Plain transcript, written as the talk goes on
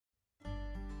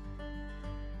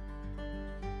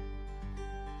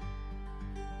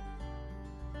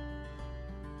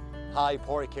Hi,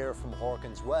 Paraic here from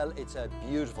Horkins. Well, it's a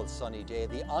beautiful sunny day,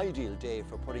 the ideal day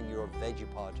for putting your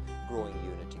vegepod growing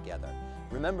unit together.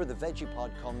 Remember, the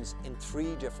vegepod comes in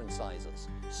 3 different sizes: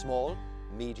 small,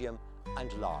 medium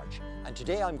and large. And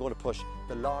today I'm going to put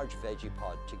the large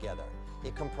vegepod together.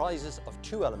 It comprises of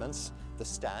 2 elements: the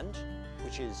stand,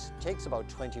 which takes about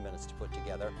 20 minutes to put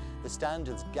together. The stand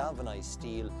is galvanized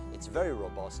steel, it's very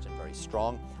robust and very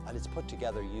strong, and it's put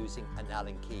together using an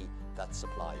Allen key that's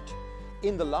supplied.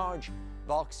 In the large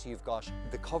box, you've got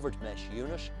the covered mesh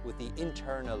unit with the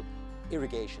internal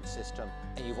irrigation system,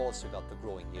 and you've also got the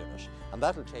growing unit. And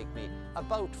that'll take me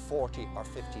about 40 or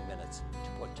 50 minutes to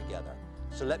put together.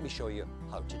 So let me show you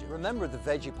how to do it. Remember, the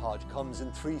vegepod comes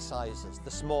in 3 sizes: the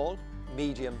small,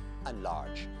 medium and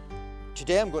large.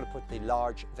 Today I'm going to put the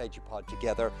large vegepod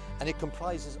together, and it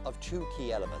comprises of 2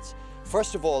 key elements.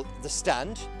 First of all, the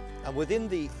stand, and within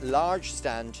the large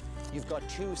stand you've got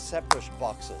 2 separate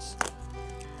boxes.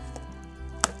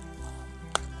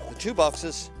 The 2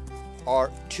 boxes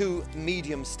are 2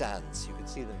 medium stands. You can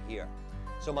see them here.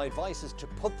 So my advice is to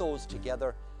put those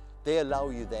together. They allow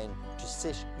you then to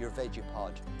sit your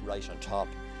vegepod right on top.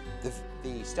 The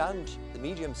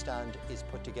medium stand is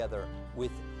put together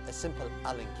with a simple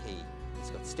Allen key. It's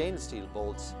got stainless steel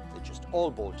bolts. They just all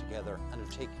bolt together, and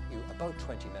it'll take you about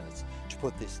 20 minutes to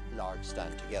put this large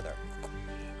stand together.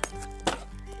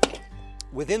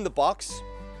 Within the box,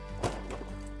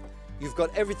 you've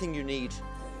got everything you need,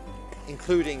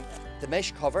 including the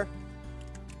mesh cover,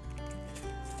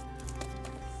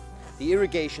 the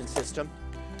irrigation system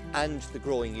and the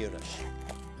growing unit.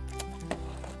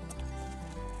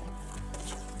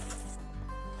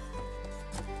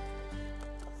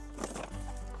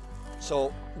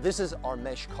 So this is our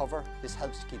mesh cover. This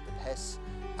helps to keep the pests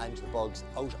and the bugs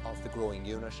out of the growing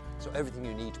unit. So everything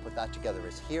you need to put that together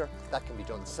is here. That can be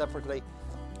done separately.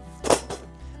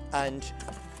 And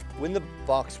in the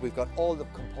box we've got all the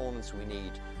components we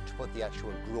need to put the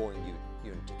actual growing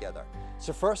unit together.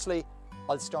 So firstly,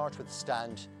 I'll start with the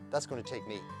stand. That's going to take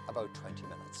me about 20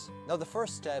 minutes. Now, the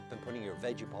first step in putting your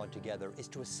vegepod together is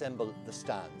to assemble the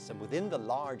stands. And within the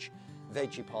large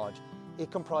vegepod, it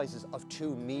comprises of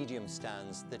 2 medium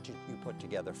stands that you put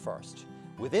together first.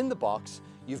 Within the box,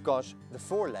 you've got the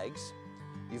 4 legs,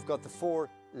 you've got the 4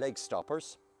 leg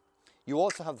stoppers, you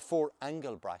also have the 4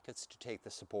 angle brackets to take the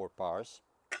support bars,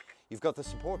 you've got the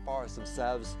support bars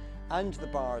themselves and the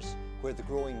bars where the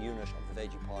growing unit of the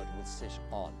vegepod will sit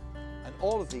on. And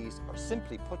all of these are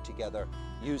simply put together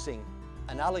using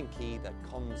an Allen key that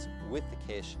comes with the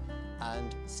kit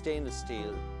and stainless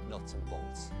steel nuts and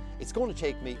bolts. It's going to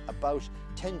take me about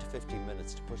 10 to 15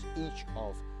 minutes to put each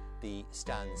of the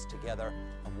stands together,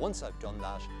 and once I've done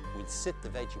that, we'll sit the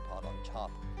vegepod on top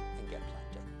and get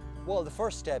planting. Well, the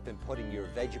first step in putting your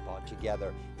vegepod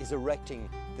together is erecting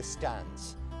the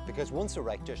stands, because once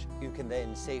erected, you can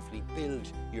then safely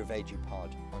build your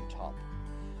vegepod on top.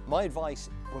 My advice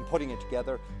when putting it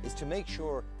together is to make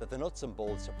sure that the nuts and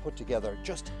bolts are put together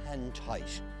just hand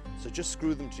tight. So just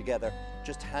screw them together,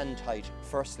 just hand tight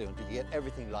firstly until you get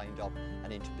everything lined up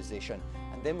and into position,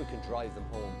 and then we can drive them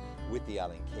home with the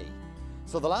Allen key.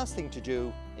 So the last thing to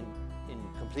do in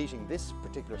completing this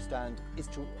particular stand is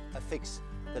to affix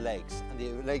the legs, and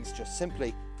the legs just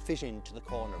simply fit into the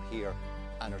corner here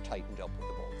and are tightened up with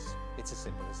the bolts. It's as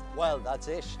simple as that. Well, that's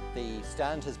it. The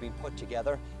stand has been put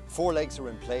together. 4 legs are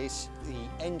in place,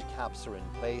 the end caps are in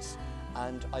place,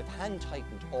 and I've hand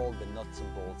tightened all the nuts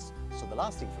and bolts. So the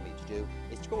last thing for me to do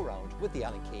is to go around with the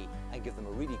Allen key and give them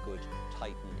a really good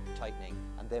tightening,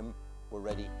 and then we're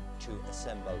ready to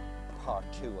assemble part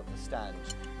 2 of the stand.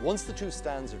 Once the 2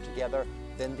 stands are together,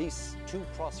 then these 2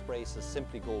 cross braces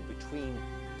simply go between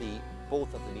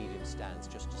both of the medium stands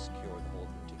just to secure the whole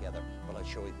thing together, but I'll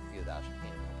show you that in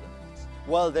a couple of minutes.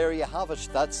 Well, there you have it.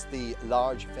 That's the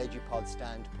large vegepod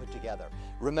stand put together.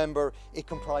 Remember, it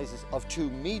comprises of 2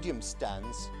 medium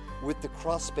stands with the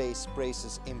cross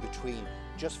braces in between,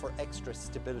 just for extra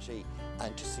stability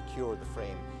and to secure the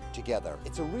frame together.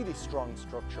 It's a really strong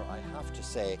structure, I have to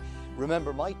say.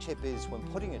 Remember, my tip is when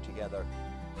putting it together,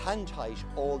 hand tight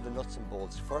all the nuts and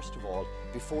bolts first of all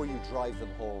before you drive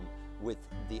them home with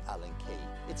the Allen key.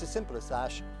 It's as simple as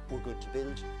that. We're good to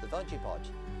build the vegepod.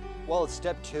 Well,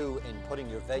 step 2 in putting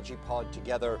your vegepod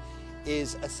together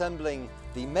is assembling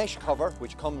the mesh cover,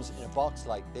 which comes in a box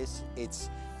like this.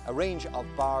 It's a range of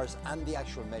bars and the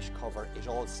actual mesh cover. It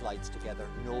all slides together,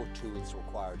 no tools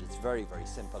required. It's very, very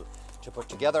simple to put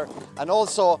together. And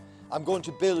also, I'm going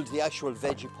to build the actual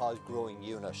vegepod growing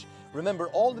unit. Remember,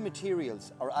 all the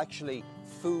materials are actually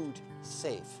food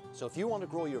safe. So if you want to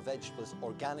grow your vegetables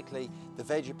organically, the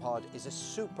vegepod is a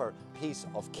super piece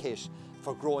of kit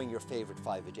for growing your favorite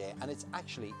 5 a day, and it's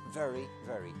actually very,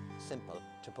 very simple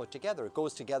to put together. It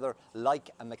goes together like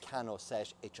a Meccano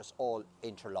set, it just all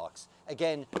interlocks.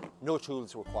 Again, no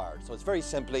tools required, so it's very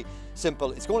simple.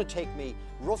 It's going to take me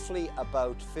roughly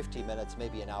about 50 minutes,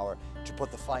 maybe an hour, to put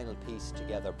the final piece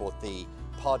together, both the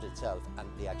pod itself and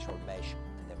the actual mesh,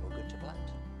 and then we're good to plant.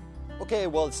 Okay,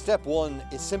 well, step one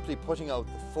is simply putting out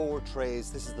the 4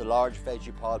 trays. This is the large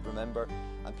vegepod, remember.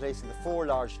 I'm placing the 4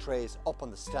 large trays up on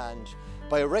the stand.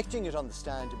 By erecting it on the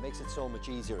stand, it makes it so much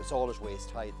easier. It's all at waist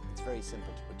height. It's very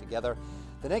simple to put together.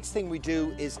 The next thing we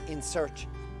do is insert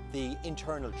the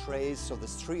internal trays. So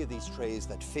there's 3 of these trays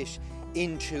that fit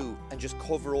into and just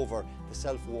cover over the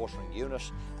self-watering unit.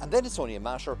 And then it's only a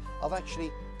matter of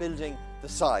actually building the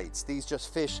sides. These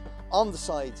just fit on the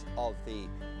sides of the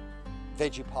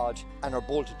vegepod and are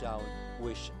bolted down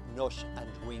with nut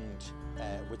and winged,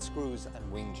 with screws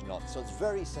and winged nuts. So it's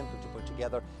very simple to put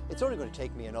together. It's only going to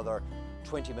take me another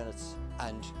 20 minutes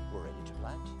and we're ready to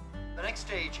plant. The next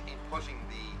stage in putting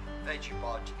the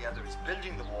vegepod together is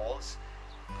building the walls,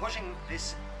 putting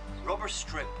this rubber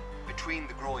strip between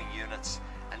the growing units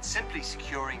and simply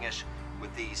securing it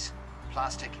with these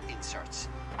plastic inserts.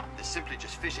 They simply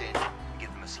just fit in and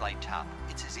give them a slight tap.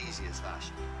 It's as easy as that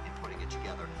in putting it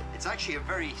together. It's actually a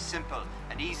very simple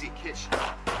and easy kit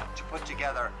to put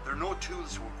together. There are no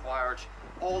tools required.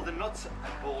 All the nuts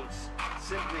and bolts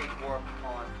simply work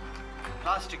on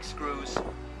plastic screws,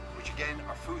 which again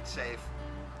are food safe,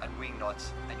 and wing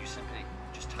nuts, and you simply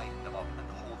just tighten them up and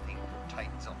the whole thing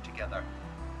tightens up together.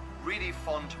 Really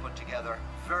fun to put together,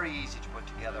 very easy to put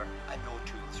together, and no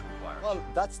tools required. Well,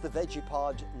 that's the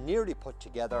vegepod nearly put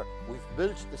together. We've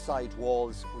built the side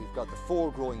walls, we've got the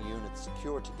 4 growing units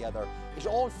secured together. It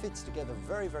all fits together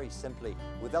very, very simply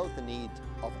without the need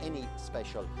of any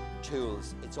special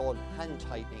tools. It's all hand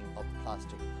tightening of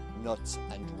plastic nuts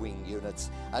and wing units,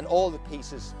 and all the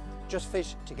pieces just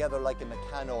fit together like a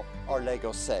Meccano or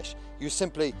Lego set. You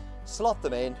simply slot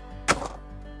them in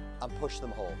and push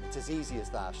them home. It's as easy as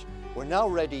that. We're now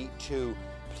ready to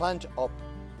plant up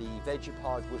the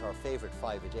vegepod with our favorite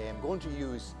 5 a day. I'm going to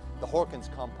use the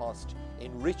Horkins compost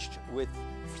enriched with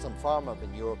some farmer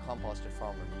manure, composted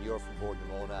farmer manure from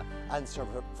Bordemona, and some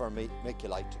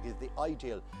vermiculite to give the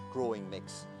ideal growing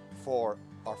mix for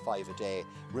our 5 a day.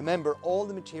 Remember, all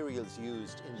the materials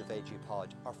used in the vegepod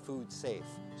are food safe,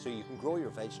 so you can grow your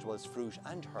vegetables, fruit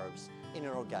and herbs in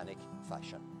an organic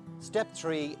fashion. Step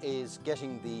 3 is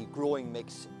getting the growing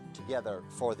mix together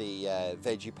for the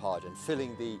vegepod and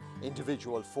filling the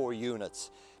individual 4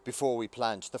 units before we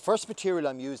plant. The first material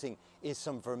I'm using is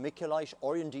some vermiculite,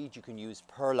 or indeed you can use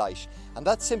perlite, and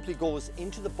that simply goes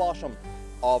into the bottom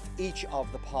of each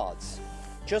of the pods,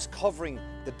 just covering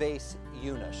the base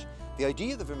unit. The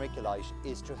idea of the vermiculite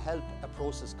is to help a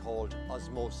process called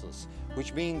osmosis,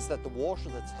 which means that the water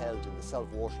that's held in the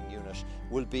self-watering unit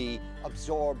will be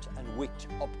absorbed and wicked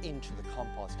up into the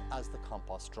compost as the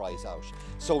compost dries out.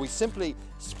 So we simply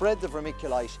spread the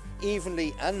vermiculite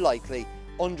evenly and lightly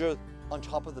on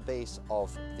top of the base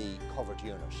of the covered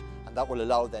unit, and that will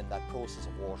allow then that process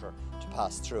of water to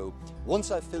pass through. Once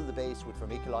I've filled the base with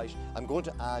vermiculite, I'm going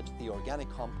to add the organic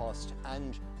compost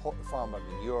and farmer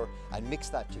manure and mix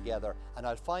that together, and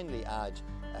I'll finally add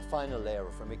a final layer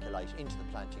of vermiculite into the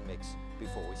planting mix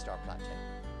before we start planting.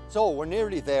 So we're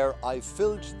nearly there. I've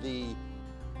filled the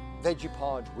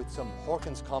vegepod with some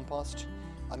Horkins compost.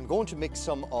 I'm going to mix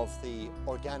some of the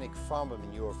organic farmer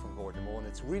manure from Bordemona.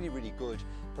 It's really, really good,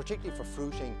 particularly for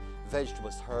fruiting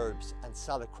vegetables, herbs and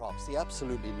salad crops. They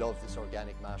absolutely love this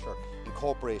organic matter.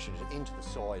 Incorporating it into the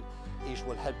soil, it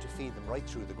will help to feed them right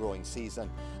through the growing season.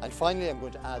 And finally, I'm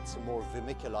going to add some more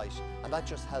vermiculite, and that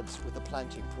just helps with the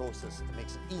planting process. It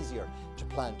makes it easier to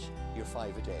plant your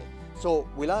 5 a day. So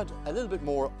we'll add a little bit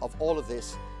more of all of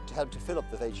this to help to fill up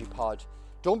the vegepod.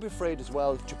 Don't be afraid as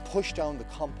well to push down the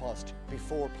compost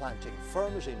before planting.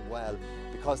 Firm it in well,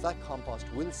 because that compost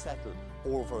will settle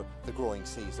over the growing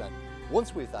season.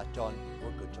 Once we've that done,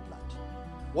 we're good to plant.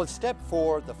 Well, step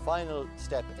 4, the final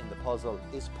step in the puzzle,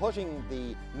 is putting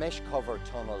the mesh cover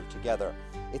tunnel together.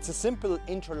 It's a simple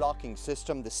interlocking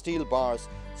system. The steel bars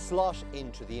slot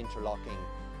into the interlocking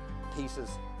pieces.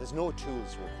 There's no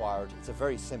tools required. It's a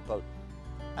very simple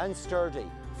and sturdy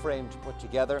frame to put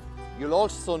together. You'll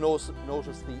also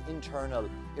notice the internal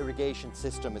irrigation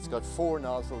system. It's got 4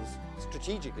 nozzles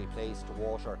strategically placed to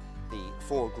water the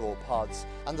 4 grow pods.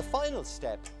 And the final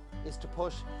step is to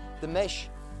put the mesh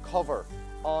cover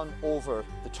on over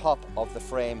the top of the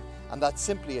frame, and that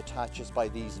simply attaches by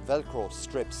these Velcro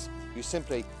strips. You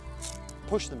simply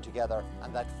push them together,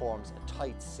 and that forms a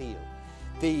tight seal.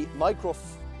 The micro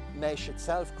mesh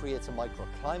itself creates a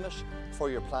microclimate for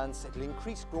your plants. It'll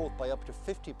increase growth by up to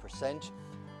 50%,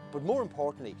 but more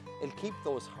importantly, it'll keep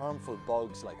those harmful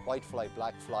bugs like whitefly,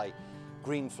 blackfly,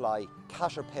 greenfly,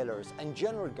 caterpillars, and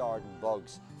general garden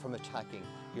bugs from attacking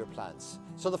your plants.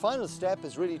 So the final step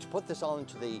is really to put this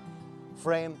onto the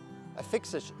frame,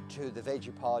 affix it to the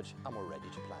vegepod, and we're ready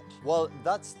to plant. Well,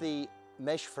 that's the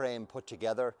mesh frame put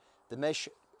together. The mesh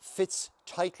fits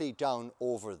tightly down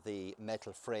over the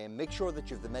metal frame. Make sure that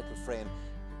you have the metal frame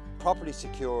properly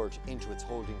secured into its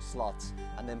holding slots,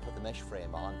 and then put the mesh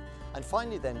frame on. And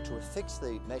finally then, to affix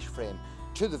the mesh frame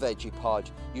to the vegepod,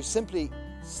 you simply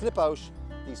slip out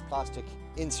these plastic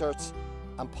inserts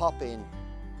and pop in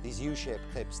these U-shaped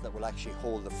clips that will actually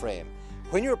hold the frame.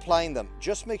 When you're applying them,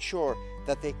 just make sure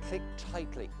that they click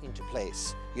tightly into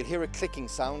place. You'll hear a clicking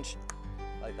sound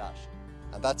like that,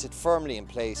 and that's it firmly in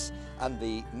place, and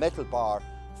the metal bar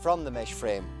from the mesh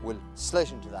frame will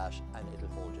slit into that and it'll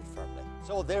hold it firmly.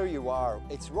 So there you are.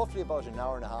 It's roughly about an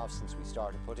hour and a half since we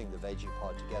started putting the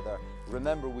vegepod together.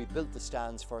 Remember, we built the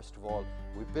stands first of all,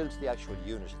 we built the actual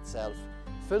unit itself,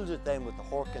 filled it then with the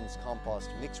Horkins compost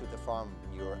mixed with the farm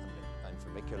manure and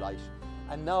vermiculite,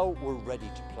 and now we're ready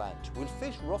to plant. We'll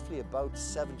fit roughly about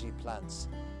 70 plants,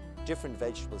 different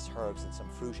vegetables, herbs and some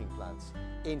fruiting plants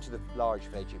into the large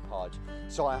vegepod.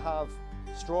 So I have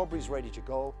strawberries ready to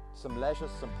go, some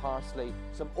lettuce, some parsley,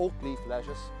 some oak leaf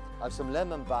lettuce. I have some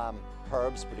lemon balm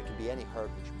herbs, but it can be any herb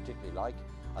that you particularly like.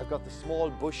 I've got the small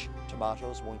bush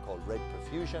tomatoes, one called Red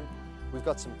Profusion. We've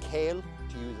got some kale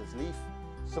to use as leaf,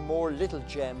 some more little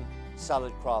gem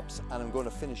salad crops, and I'm going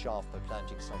to finish off by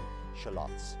planting some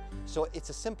shallots. So it's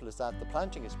as simple as that. The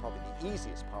planting is probably the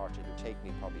easiest part. It'll take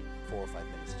me probably 4 or 5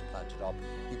 minutes to plant it up.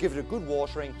 You give it a good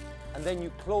watering, and then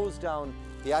you close down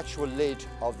the actual lid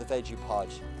of the vegepod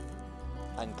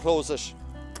and close it,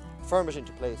 firm it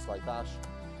into place like that.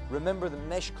 Remember, the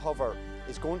mesh cover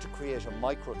is going to create a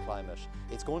microclimate.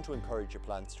 It's going to encourage your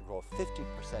plants to grow 50%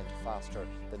 faster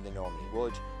than they normally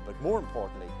would, but more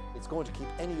importantly, it's going to keep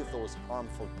any of those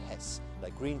harmful pests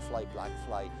like greenfly,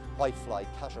 blackfly, whitefly,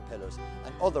 caterpillars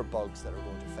and other bugs that are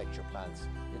going to affect your plants.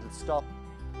 It'll stop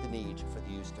the need for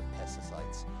the use of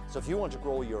pesticides. So if you want to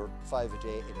grow your 5 a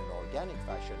day in an organic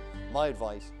fashion, my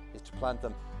advice is to plant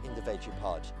them in the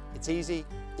vegepod. It's easy,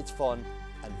 it's fun,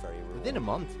 and very rewarding. Within a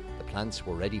month, the plants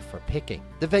were ready for picking.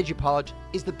 The vegepod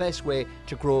is the best way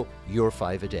to grow your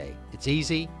 5 a day. It's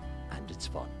easy and it's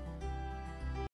fun.